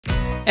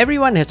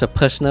Everyone has a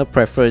personal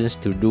preference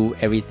to do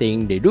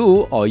everything they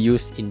do or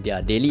use in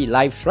their daily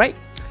lives, right?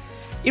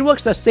 It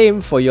works the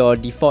same for your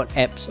default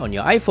apps on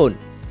your iPhone.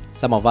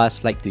 Some of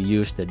us like to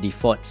use the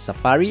default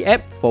Safari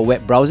app for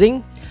web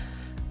browsing,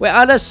 where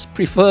others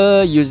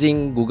prefer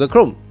using Google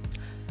Chrome.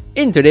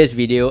 In today's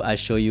video, I'll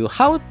show you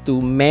how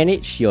to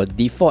manage your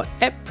default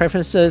app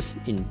preferences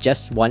in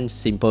just one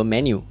simple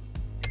menu.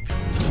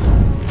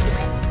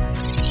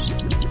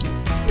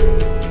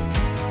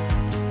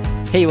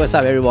 Hey, what's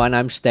up everyone,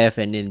 I'm Steph,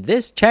 and in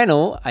this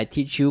channel, I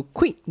teach you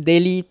quick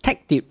daily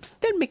tech tips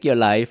that make your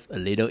life a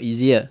little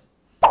easier.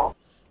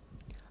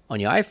 On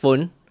your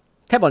iPhone,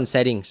 tap on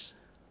Settings.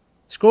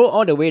 Scroll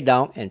all the way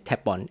down and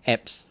tap on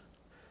Apps.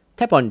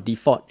 Tap on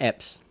Default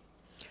Apps.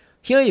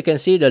 Here you can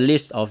see the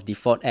list of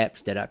default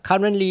apps that are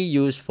currently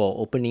used for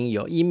opening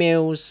your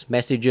emails,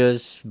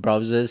 messages,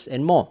 browsers,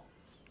 and more.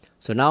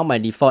 So now my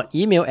default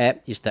email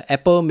app is the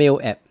Apple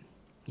Mail app.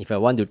 If I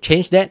want to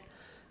change that,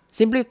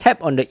 simply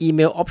tap on the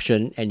email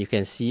option and you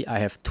can see I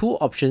have two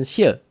options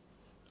here.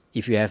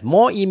 If you have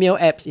more email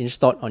apps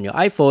installed on your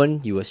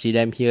iPhone, you will see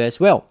them here as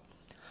well.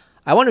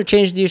 I want to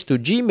change this to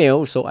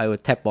Gmail, so I will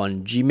tap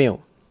on Gmail.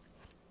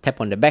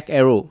 Tap on the back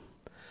arrow.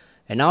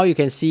 And now you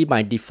can see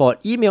my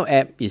default email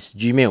app is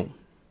Gmail.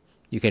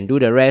 You can do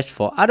the rest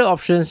for other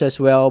options as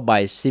well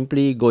by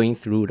simply going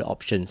through the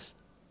options.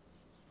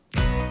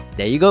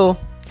 There you go.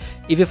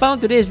 If you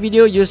found today's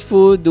video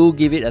useful, do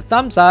give it a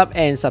thumbs up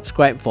and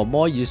subscribe for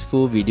more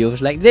useful videos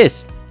like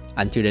this.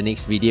 Until the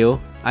next video,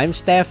 I'm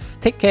Steph,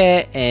 take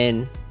care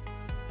and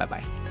bye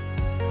bye.